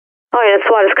All units,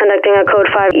 SWAT is conducting a code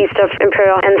 5 east of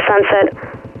Imperial and Sunset.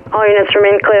 All units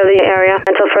remain clear of the area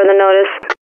until further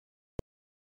notice.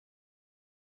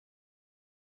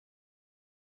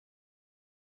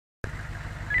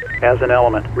 As an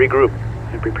element, regroup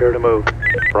and prepare to move.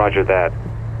 Roger that.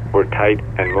 We're tight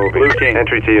and moving. Blue team,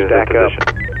 entry team is in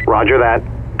position. Roger that.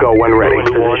 Go when ready.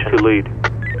 Blue 1 to lead.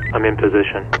 I'm in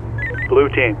position. Blue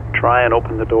team, try and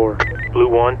open the door. Blue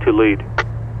 1 to lead.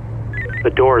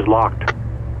 The door is locked.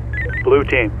 Blue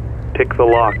team, pick the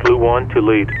lock. Blue 1 to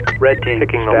lead. Red team,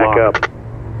 picking the stack lock.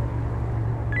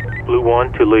 up. Blue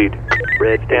 1 to lead.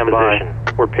 Red, stand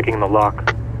by. We're picking the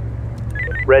lock.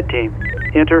 Red team,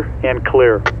 enter and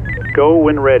clear. Go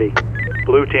when ready.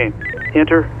 Blue team,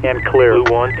 enter and clear.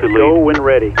 Blue 1 to lead. Go when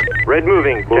ready. Red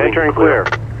moving. Enter and clear.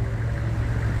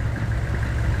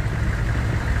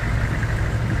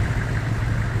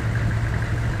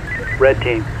 Red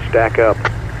team, stack up.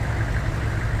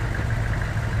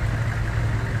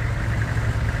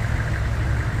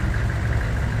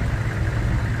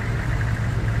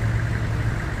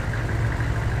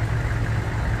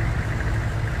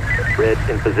 Red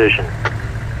in position.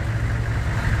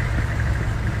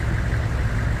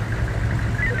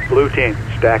 Blue team,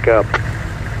 stack up.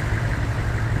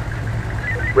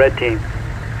 Red team,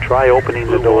 try opening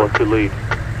the door. 1 to lead.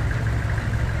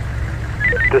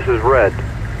 This is Red.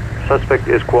 Suspect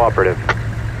is cooperative.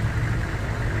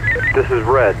 This is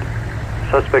Red.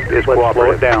 Suspect is Let's slow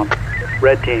cooperative. it down.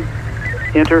 Red team,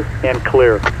 enter and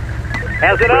clear.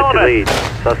 As an Red element. to lead.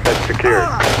 Suspect secured.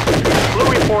 Blue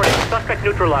reporting. Suspect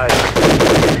neutralized.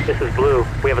 This is Blue.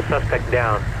 We have a suspect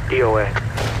down. DOA.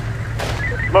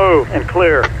 Move and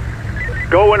clear.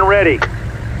 Go when ready.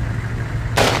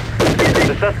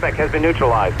 The suspect has been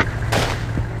neutralized.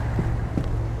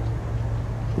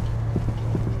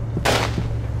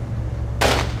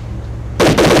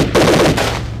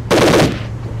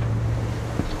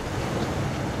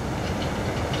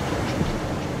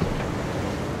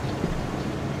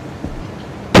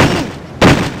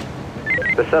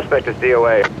 The suspect is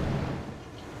DOA.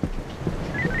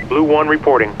 Blue 1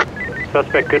 reporting.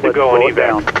 Suspect good to Let's go on slow it evac.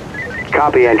 down.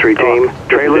 Copy, entry team.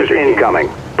 Trailers incoming.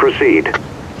 Proceed.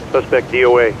 Suspect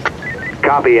DOA.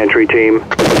 Copy, entry team.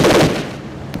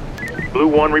 Blue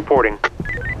 1 reporting.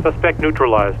 Suspect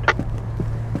neutralized.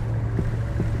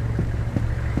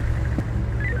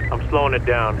 I'm slowing it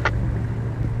down.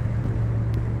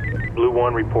 Blue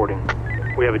 1 reporting.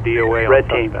 We have a DOA Red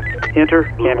on team, suspect. enter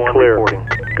Blue and 1 clear. reporting.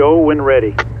 Go when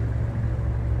ready.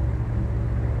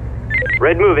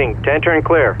 Red moving. To enter and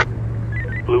clear.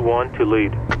 Blue 1 to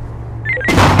lead.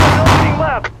 Opening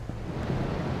left.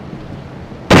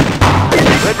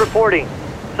 Red reporting.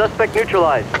 Suspect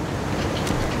neutralized.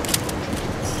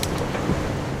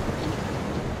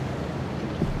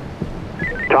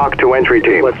 Talk to entry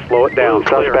team. Let's slow it down. Blue,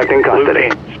 clear. Suspect in custody. Blue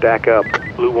team, stack up.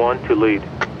 Blue 1 to lead.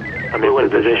 I'm Blue in in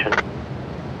position.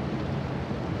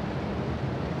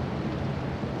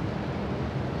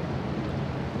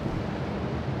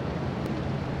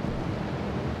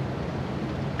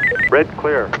 Red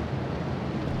clear.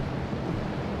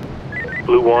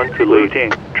 Blue 1 to Blue lead.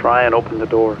 team, try and open the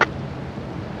door.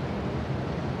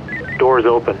 Doors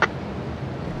open.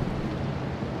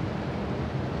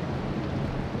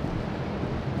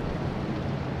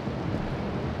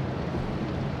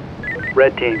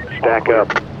 Red team, stack clear. up.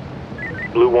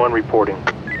 Blue 1 reporting.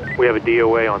 We have a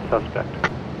DOA on suspect.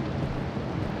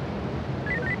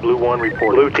 Blue 1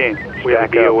 reporting. Blue team, We have a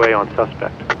stack up. DOA on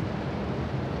suspect.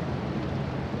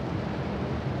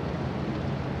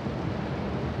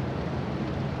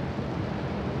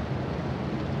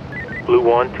 Blue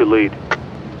 1 to lead.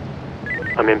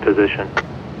 I'm in position.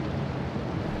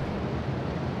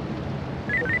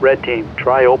 Red team,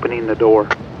 try opening the door.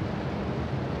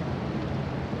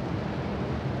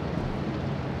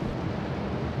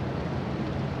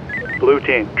 Blue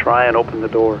team, try and open the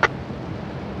door.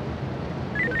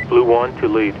 Blue 1 to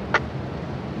lead.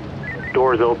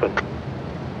 Doors open.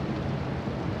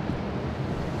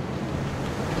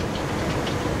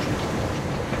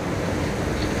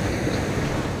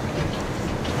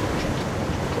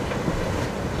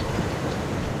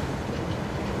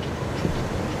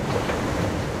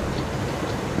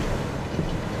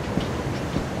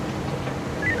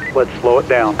 Let's slow it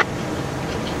down.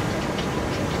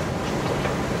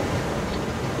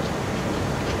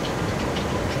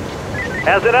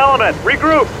 As an element,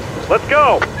 regroup. Let's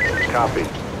go. Copy.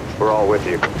 We're all with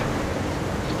you.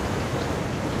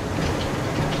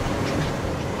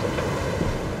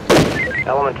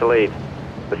 Element to lead.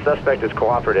 The suspect is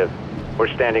cooperative. We're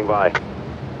standing by.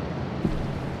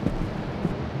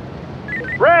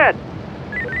 Red!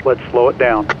 Let's slow it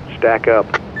down. Stack up.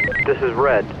 This is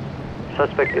Red.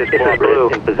 Suspect is This is blue.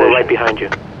 in position. We're right behind you.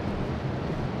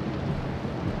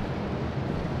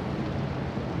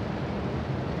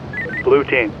 Blue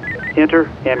team, enter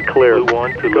and clear. Blue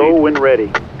 1 to Go lead. when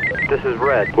ready. This is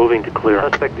red. Moving to clear.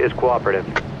 Suspect is cooperative.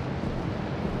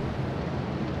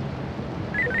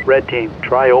 Red team,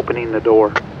 try opening the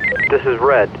door. This is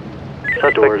red.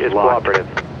 Suspect Door is is cooperative.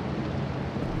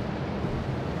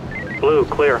 Blue,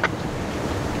 clear.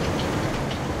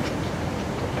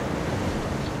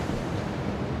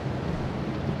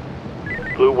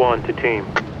 Blue 1 to team.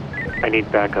 I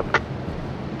need backup.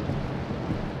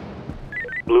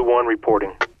 Blue 1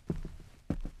 reporting.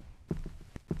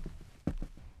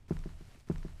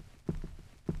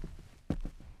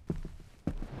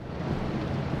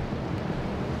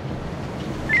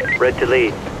 Red to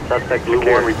lead. Suspect Blue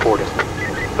secured. 1 reporting.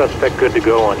 Suspect good to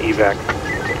go on evac.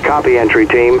 Copy, entry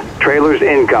team. Trailers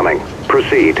incoming.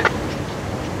 Proceed.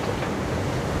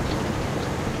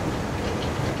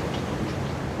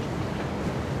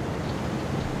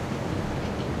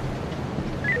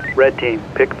 Red team,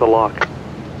 pick the lock.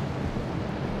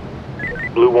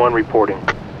 Blue 1 reporting.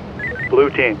 Blue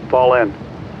team, fall in.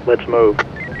 Let's move.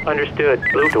 Understood.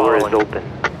 Blue Door is following. open.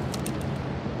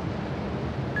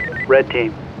 Red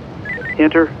team,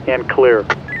 enter and clear.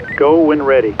 Go when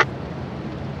ready.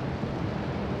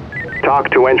 Talk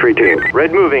to entry team.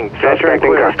 Red moving. Suspect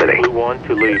in custody. Blue 1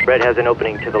 to lead. Red has an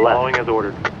opening to the left. Following as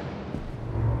ordered.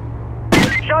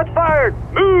 Shots fired!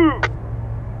 Move!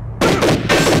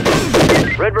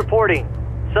 Red reporting.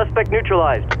 Suspect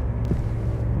neutralized.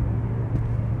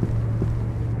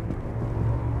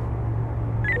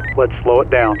 Let's slow it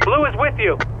down. Blue is with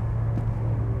you.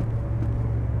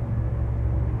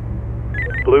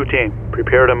 Blue team,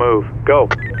 prepare to move. Go.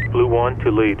 Blue 1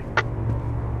 to lead.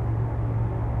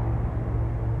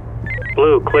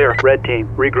 Blue, clear. Red team,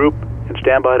 regroup and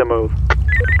stand by to move.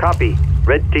 Copy.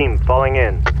 Red team falling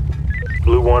in.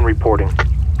 Blue 1 reporting.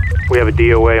 We have a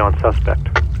DOA on suspect.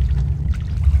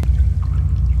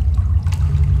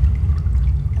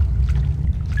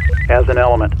 As an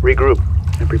element, regroup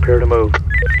and prepare to move.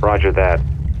 Roger that.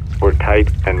 We're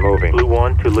tight and moving. Blue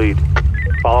 1 to lead.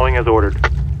 Following as ordered.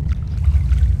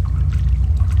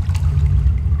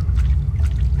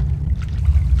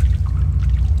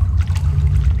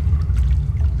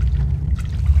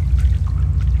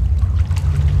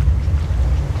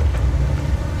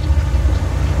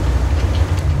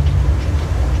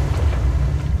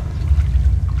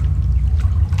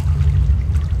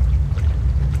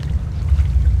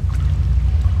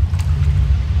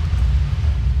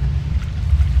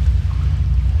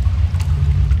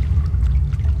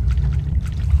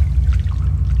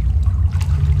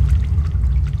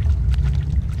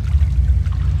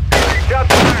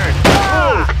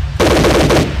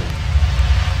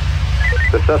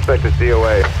 The suspect is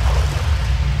DOA.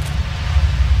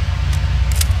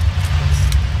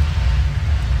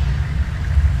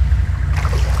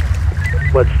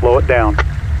 Let's slow it down.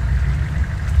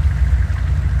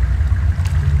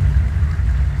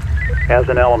 As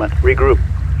an element, regroup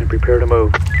and prepare to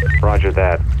move. Roger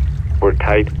that. We're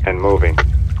tight and moving.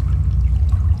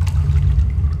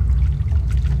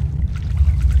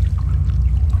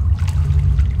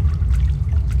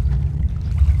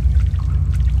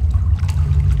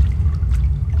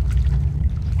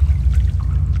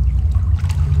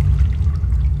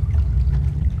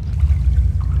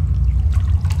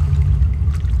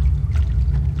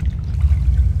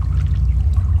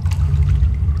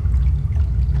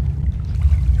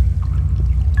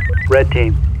 Red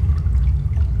team,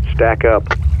 stack up.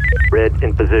 Red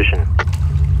in position.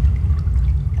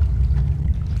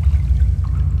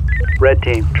 Red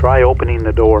team, try opening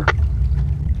the door.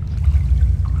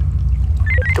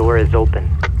 Door is open.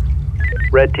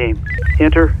 Red team,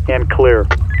 enter and clear.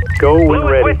 Go when Blue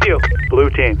is ready. with you. Blue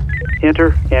team,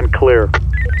 enter and clear.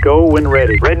 Go when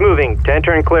ready. Red moving. To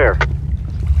enter and clear.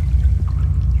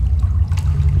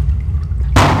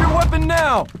 Your weapon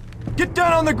now! Get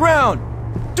down on the ground!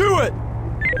 Do it!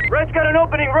 Red's got an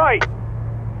opening right.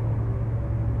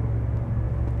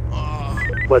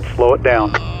 Let's slow it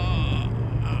down.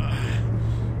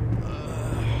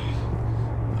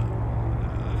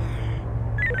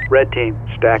 Red team,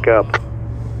 stack up.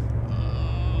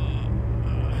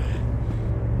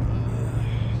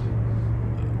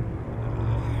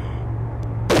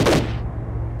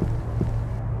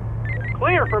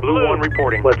 Clear for Blue 1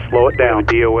 reporting. Let's slow it We have down.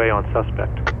 a DOA on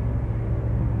suspect.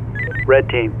 Red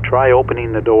team, try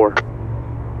opening the door.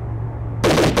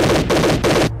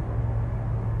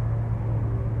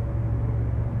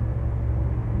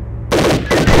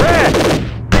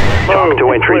 Talk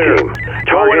to entry clear. team. Go when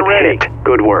Target ready. hit.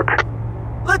 Good work.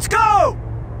 Let's go!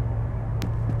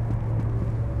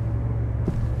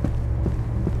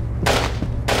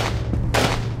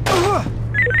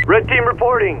 Red team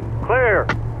reporting. Clear.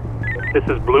 This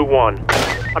is Blue 1.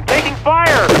 I'm taking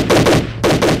fire!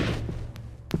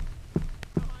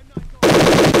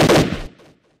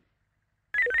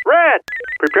 Red!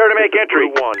 Prepare to make entry.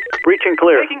 Blue 1. Breach and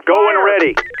clear. Taking Go fire. when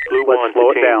ready. Blue Let's 1 slow to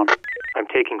it team. down. I'm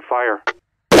taking fire.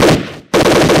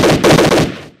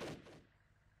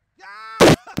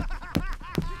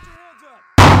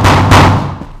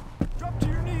 Drop to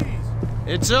your knees.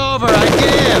 It's over. I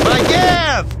give.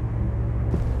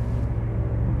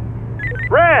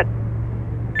 Red!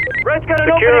 Red's got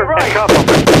an Secure opening and right. cuff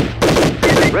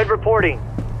him. Red reporting.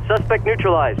 Suspect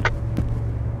neutralized.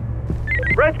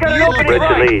 Red's got an You opening Red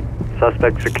to right. Lead.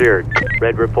 Suspect secured.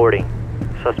 Red reporting.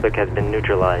 Suspect has been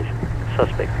neutralized.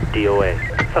 Suspect DOA.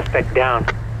 Suspect down.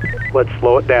 Let's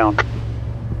slow it down.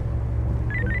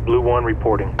 Blue 1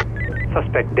 reporting.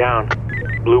 Suspect down.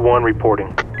 Blue 1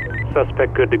 reporting.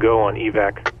 Suspect good to go on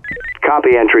evac.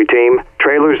 Copy, entry team.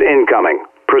 Trailers incoming.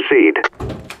 Proceed.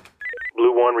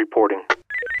 Blue 1 reporting.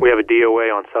 We have a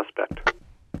DOA on suspect.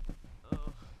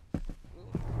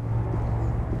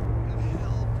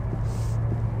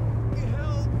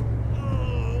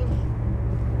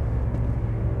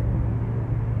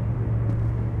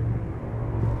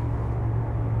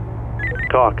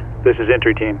 Talk. This is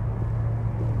entry team.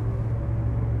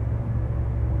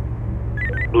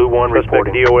 Blue 1 Suspect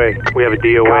reporting. DOA. We have a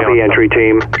DOA Copy, on entry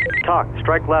team. Talk.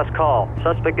 Strike last call.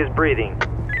 Suspect is breathing.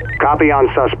 Copy on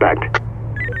suspect.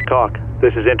 Talk.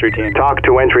 This is entry team. Talk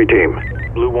to entry team.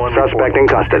 Blue 1 Suspect reporting. in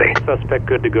custody. Suspect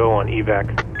good to go on evac.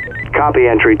 Copy,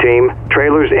 entry team.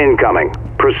 Trailers incoming.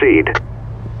 Proceed.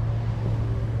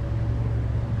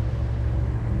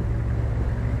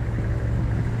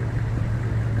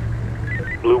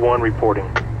 Blue 1 reporting.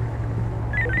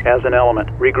 As an element,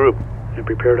 regroup and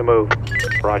prepare to move.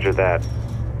 Roger that.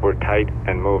 We're tight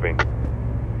and moving.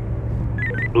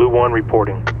 Blue 1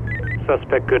 reporting.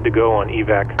 Suspect good to go on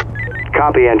evac.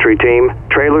 Copy, entry team.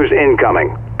 Trailers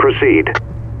incoming. Proceed.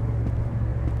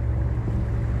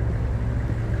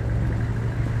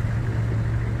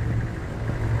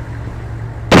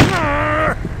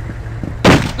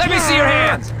 Let me see your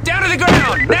hands. Down to the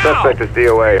ground. The now. suspect is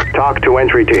DOA. Talk to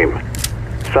entry team.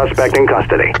 Suspect in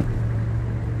custody.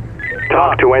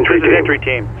 Talk to entry This is team. entry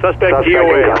team. Suspect Suspect in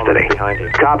DOA. custody. Behind you.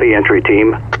 Copy, entry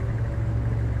team.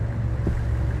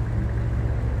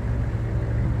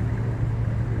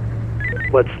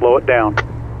 Let's slow it down.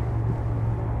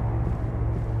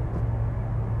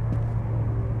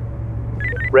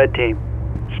 Red team,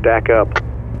 stack up.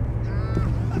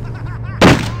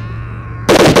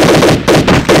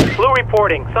 Blue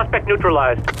reporting. Suspect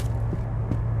neutralized.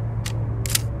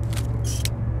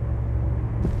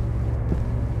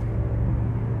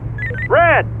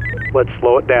 Red! Let's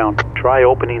slow it down. Try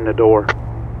opening the door.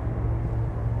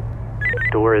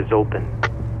 Door is open.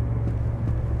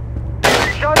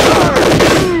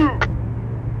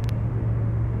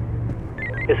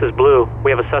 This is Blue.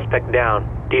 We have a suspect down.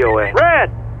 DOA.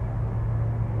 Red!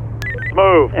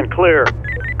 Move and clear.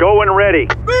 Go when ready.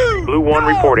 Blue 1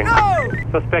 reporting. No.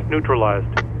 Suspect neutralized.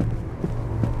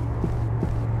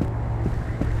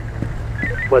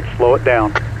 Let's slow it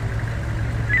down.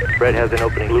 Red has an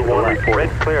opening. Blue 1 reporting.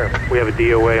 Red clear. We have a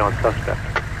DOA on suspect.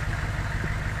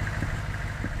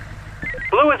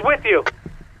 Blue is with you.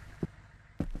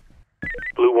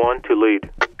 Blue 1 to lead.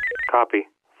 Copy.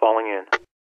 Falling in.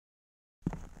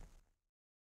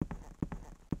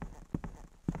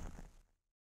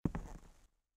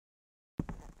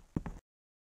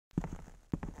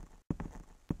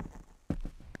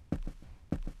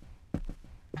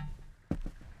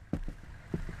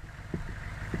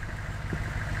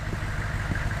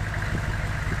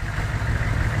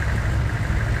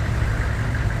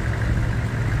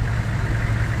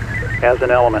 As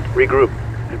an element, regroup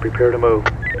and prepare to move.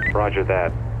 Roger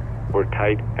that. We're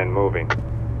tight and moving.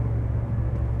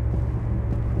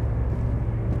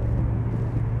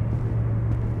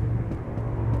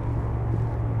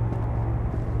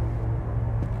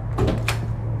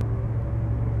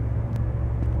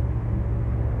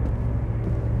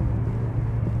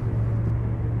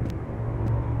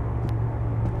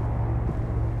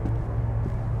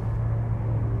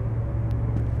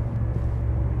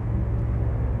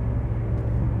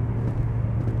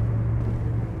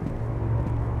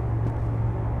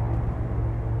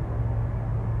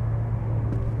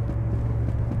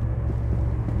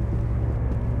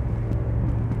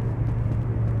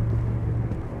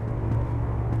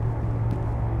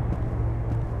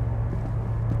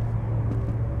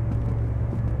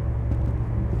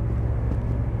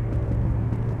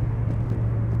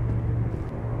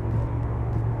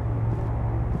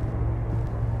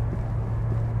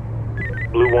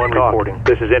 Blue 1 Talk. reporting.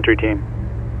 This is entry team.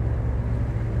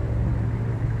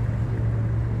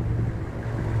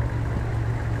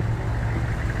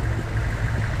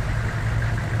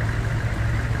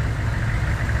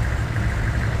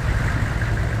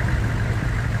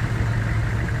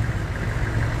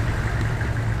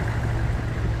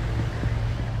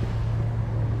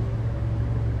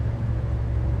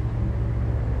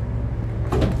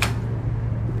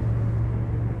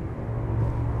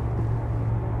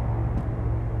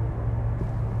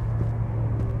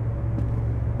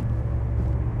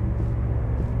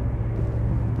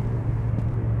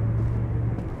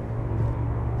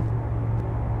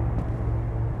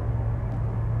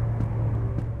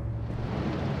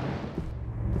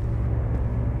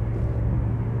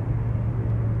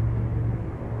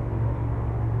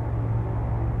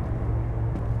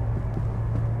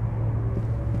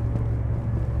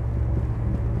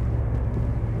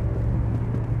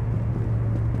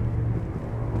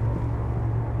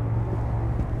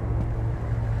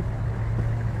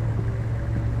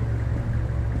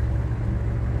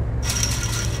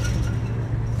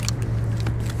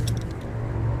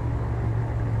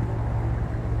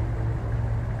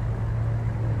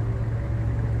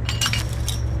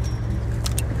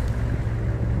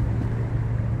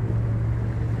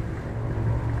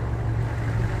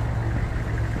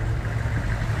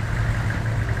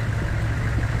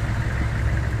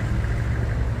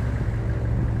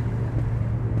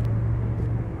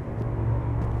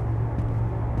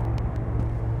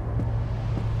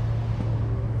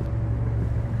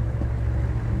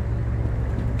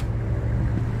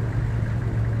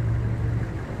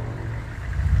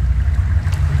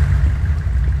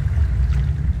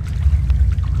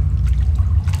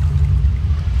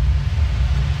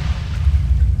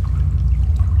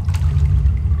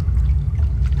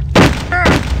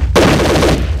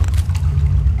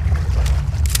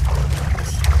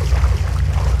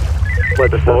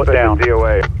 Let's slow it down.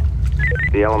 DOA.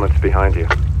 The element's behind you.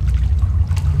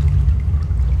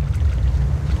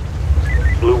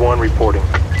 Blue 1 reporting.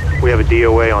 We have a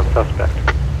DOA on suspect.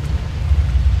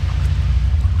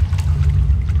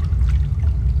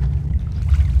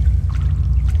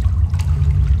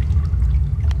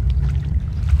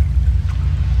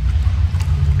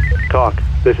 Talk.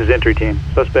 This is entry team.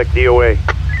 Suspect DOA.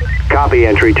 Copy,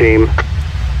 entry team.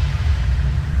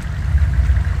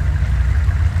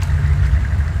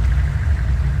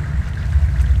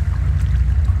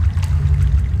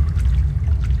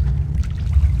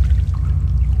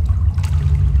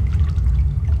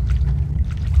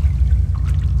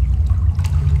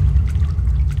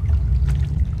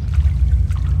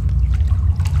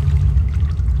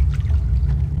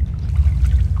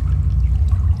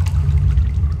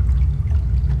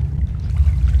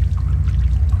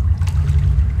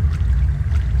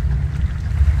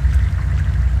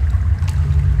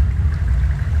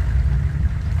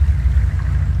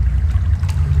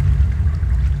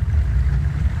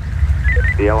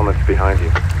 The element's behind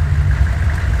you.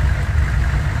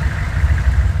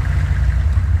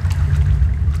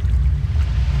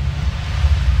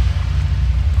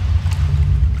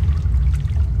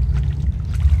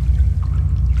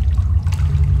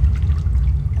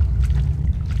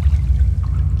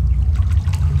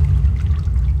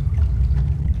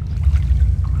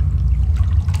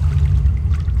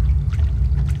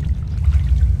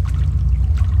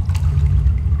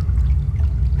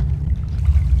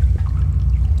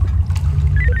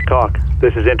 Talk.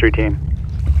 This is entry team.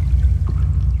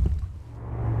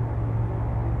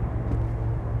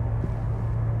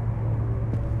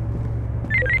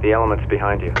 The element's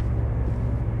behind you.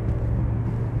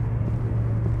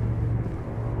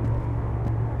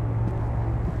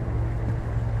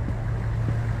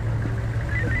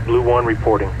 Blue 1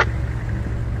 reporting.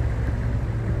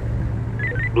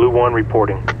 Blue 1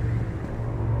 reporting.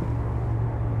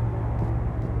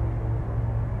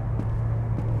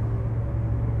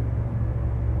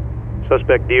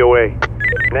 Suspect DOA.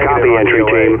 Copy, entry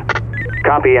team.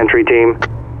 Copy, entry team.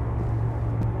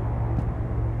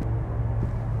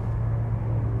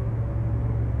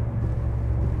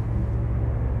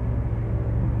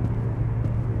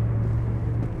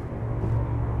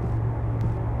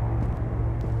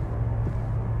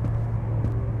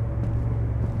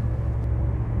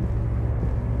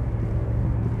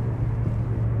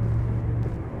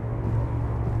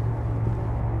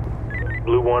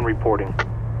 Blue 1 reporting.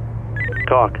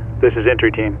 Talk. This is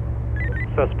entry team.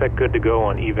 Suspect good to go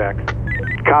on evac.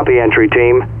 Copy, entry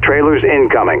team. Trailers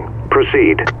incoming.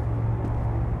 Proceed.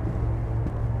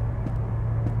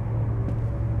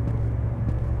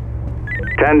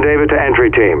 10 David to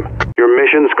entry team. Your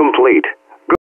mission's complete.